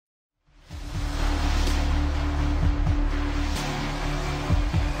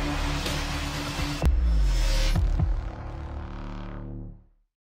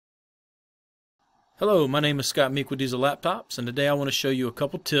Hello, my name is Scott Meek with Diesel Laptops, and today I want to show you a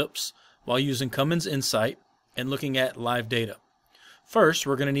couple tips while using Cummins Insite and looking at live data. First,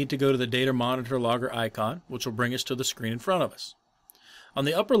 we're going to need to go to the Data Monitor Logger icon, which will bring us to the screen in front of us. On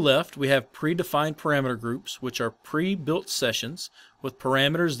the upper left, we have predefined parameter groups, which are pre-built sessions with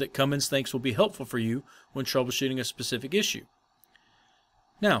parameters that Cummins thinks will be helpful for you when troubleshooting a specific issue.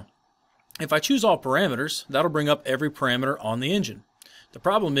 Now, if I choose all parameters, that'll bring up every parameter on the engine. The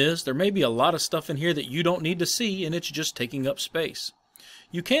problem is there may be a lot of stuff in here that you don't need to see, and it's just taking up space.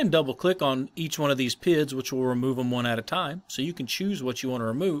 You can double click on each one of these PIDs, which will remove them one at a time, so you can choose what you want to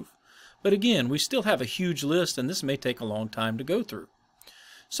remove. But again, we still have a huge list, and this may take a long time to go through.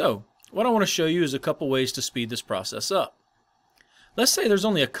 So what I want to show you is a couple ways to speed this process up. Let's say there's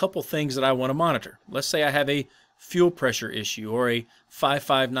only a couple things that I want to monitor. Let's say I have a fuel pressure issue or a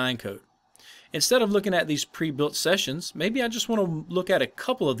 559 code. Instead of looking at these pre-built sessions, maybe I just want to look at a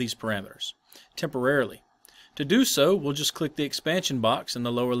couple of these parameters temporarily. To do so, we'll just click the expansion box in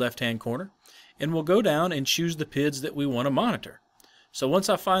the lower left-hand corner, and we'll go down and choose the PIDs that we want to monitor. So once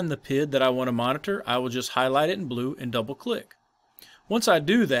I find the PID that I want to monitor, I will just highlight it in blue and double-click. Once I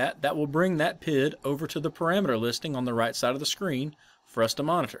do that, that will bring that PID over to the parameter listing on the right side of the screen for us to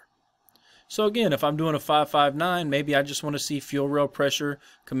monitor. So again, if I'm doing a 559, maybe I just want to see fuel rail pressure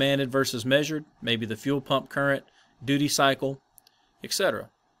commanded versus measured, maybe the fuel pump current, duty cycle, etc.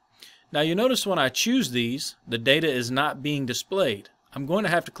 Now you notice when I choose these, the data is not being displayed. I'm going to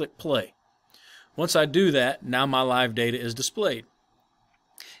have to click play. Once I do that, now my live data is displayed.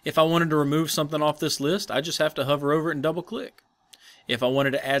 If I wanted to remove something off this list, I just have to hover over it and double click. If I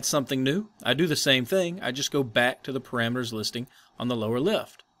wanted to add something new, I do the same thing. I just go back to the parameters listing on the lower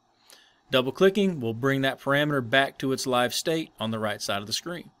left. Double clicking will bring that parameter back to its live state on the right side of the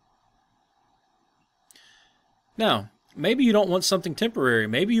screen. Now, maybe you don't want something temporary.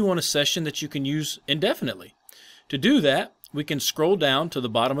 Maybe you want a session that you can use indefinitely. To do that, we can scroll down to the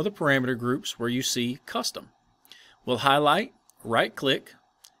bottom of the parameter groups where you see Custom. We'll highlight, right click,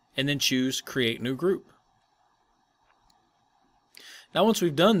 and then choose Create New Group. Now once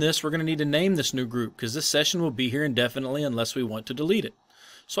we've done this, we're going to need to name this new group because this session will be here indefinitely unless we want to delete it.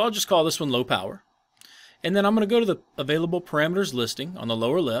 So I'll just call this one low power. And then I'm going to go to the available parameters listing on the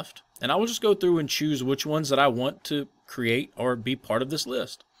lower left, and I will just go through and choose which ones that I want to create or be part of this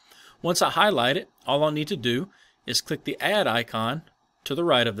list. Once I highlight it, all I'll need to do is click the add icon to the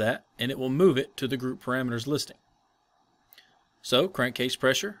right of that, and it will move it to the group parameters listing. So crankcase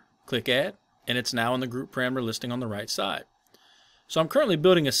pressure, click add, and it's now in the group parameter listing on the right side. So I'm currently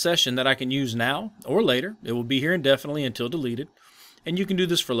building a session that I can use now or later. It will be here indefinitely until deleted. And you can do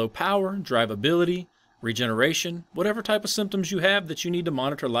this for low power, drivability, regeneration, whatever type of symptoms you have that you need to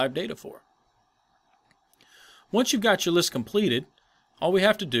monitor live data for. Once you've got your list completed, all we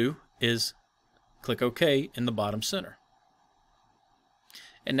have to do is click OK in the bottom center.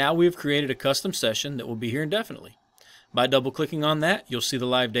 And now we have created a custom session that will be here indefinitely. By double-clicking on that, you'll see the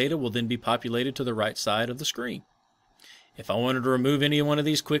live data will then be populated to the right side of the screen. If I wanted to remove any one of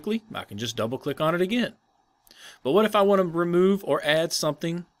these quickly, I can just double-click on it again. But what if I want to remove or add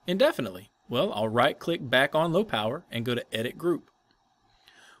something indefinitely? Well, I'll right-click back on low power and go to Edit Group.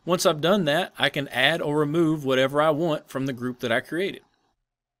 Once I've done that, I can add or remove whatever I want from the group that I created.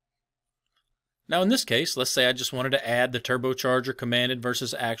 Now in this case, let's say I just wanted to add the turbocharger commanded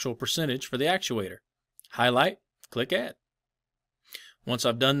versus actual percentage for the actuator. Highlight, click Add. Once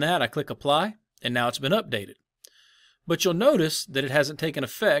I've done that, I click Apply, and now it's been updated. But you'll notice that it hasn't taken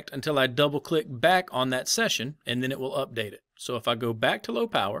effect until I double-click back on that session, and then it will update it. So if I go back to low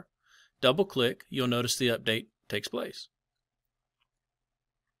power, double-click, you'll notice the update takes place.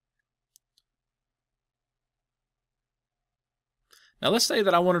 Now let's say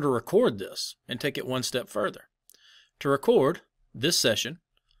that I wanted to record this and take it one step further. To record this session,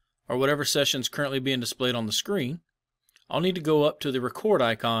 or whatever session is currently being displayed on the screen, I'll need to go up to the record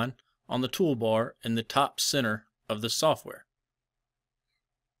icon on the toolbar in the top center of the software.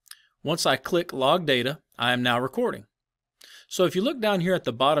 Once I click Log Data, I am now recording. So if you look down here at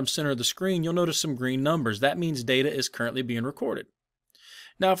the bottom center of the screen, you'll notice some green numbers. That means data is currently being recorded.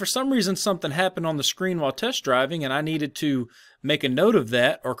 Now, if for some reason something happened on the screen while test driving and I needed to make a note of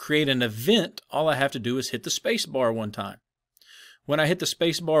that or create an event, all I have to do is hit the space bar one time. When I hit the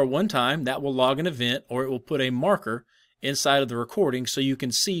space bar one time, that will log an event, or it will put a marker inside of the recording so you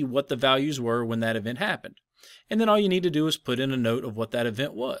can see what the values were when that event happened. And then all you need to do is put in a note of what that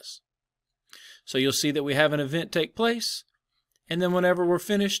event was. So you'll see that we have an event take place, and then whenever we're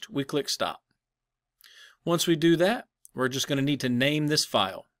finished, we click Stop. Once we do that, we're just going to need to name this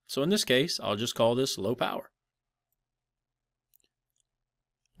file. So in this case, I'll just call this low power.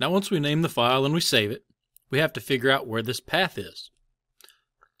 Now once we name the file and we save it, we have to figure out where this path is.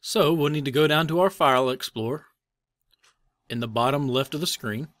 So we'll need to go down to our File Explorer in the bottom left of the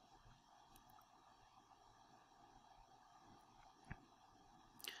screen.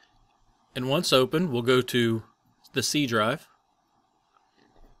 And once open, we'll go to the C drive,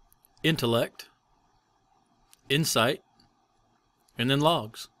 Intellect, Insight, and then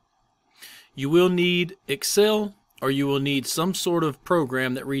Logs. You will need Excel, or you will need some sort of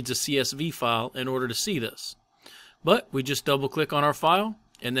program that reads a CSV file in order to see this. But we just double click on our file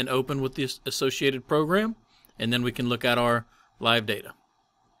and then open with the associated program, and then we can look at our live data.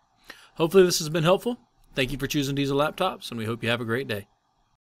 Hopefully this has been helpful. Thank you for choosing Diesel Laptops, and we hope you have a great day.